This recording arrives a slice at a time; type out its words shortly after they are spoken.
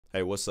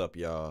Hey, what's up,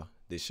 y'all?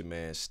 This your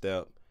man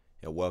Step,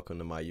 and welcome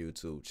to my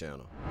YouTube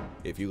channel.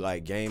 If you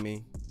like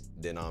gaming,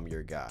 then I'm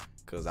your guy,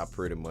 because I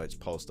pretty much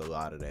post a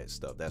lot of that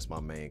stuff. That's my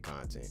main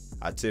content.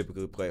 I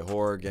typically play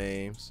horror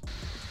games.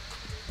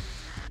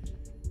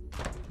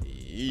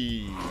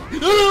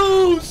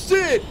 Oh,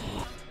 shit!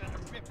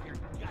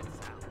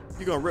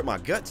 You gonna rip my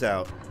guts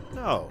out?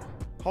 No.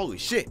 Holy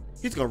shit,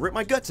 he's gonna rip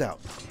my guts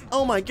out.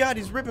 Oh my god,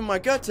 he's ripping my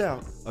guts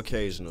out.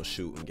 Occasional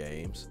shooting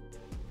games.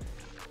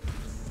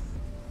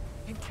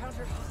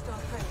 Encountered hostile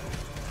threat.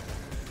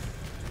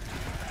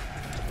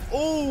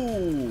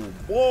 Oh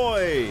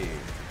boy.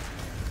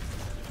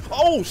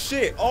 Oh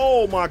shit.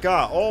 Oh my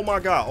god. Oh my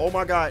god. Oh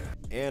my god.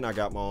 And I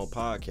got my own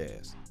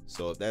podcast.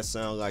 So if that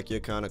sounds like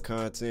your kind of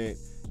content,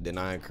 then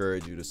I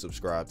encourage you to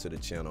subscribe to the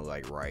channel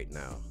like right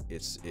now.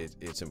 It's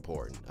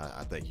important.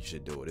 I think you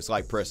should do it. It's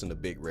like pressing the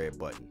big red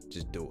button.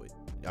 Just do it.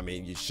 I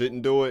mean, you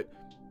shouldn't do it.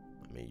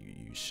 I mean,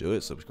 you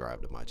should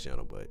subscribe to my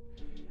channel, but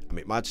I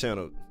mean, my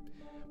channel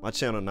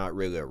not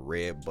really a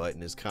red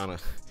button. It's kind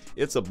of,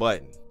 it's a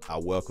button. I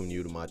welcome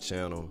you to my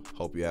channel.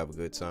 Hope you have a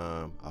good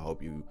time. I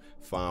hope you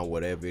find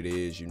whatever it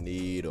is you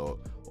need or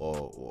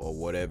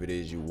whatever it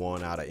is you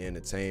want out of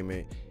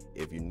entertainment.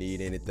 If you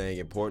need anything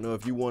important, or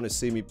if you want to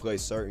see me play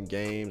certain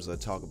games or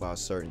talk about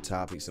certain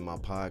topics in my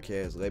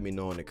podcast, let me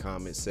know in the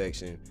comment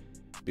section.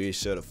 Be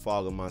sure to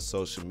follow my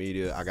social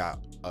media. I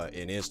got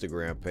an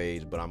Instagram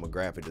page, but I'm a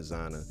graphic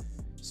designer.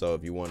 So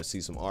if you want to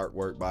see some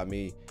artwork by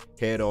me,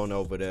 head on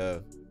over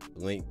there.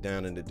 Link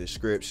down in the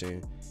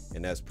description.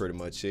 And that's pretty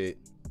much it.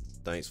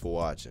 Thanks for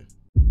watching.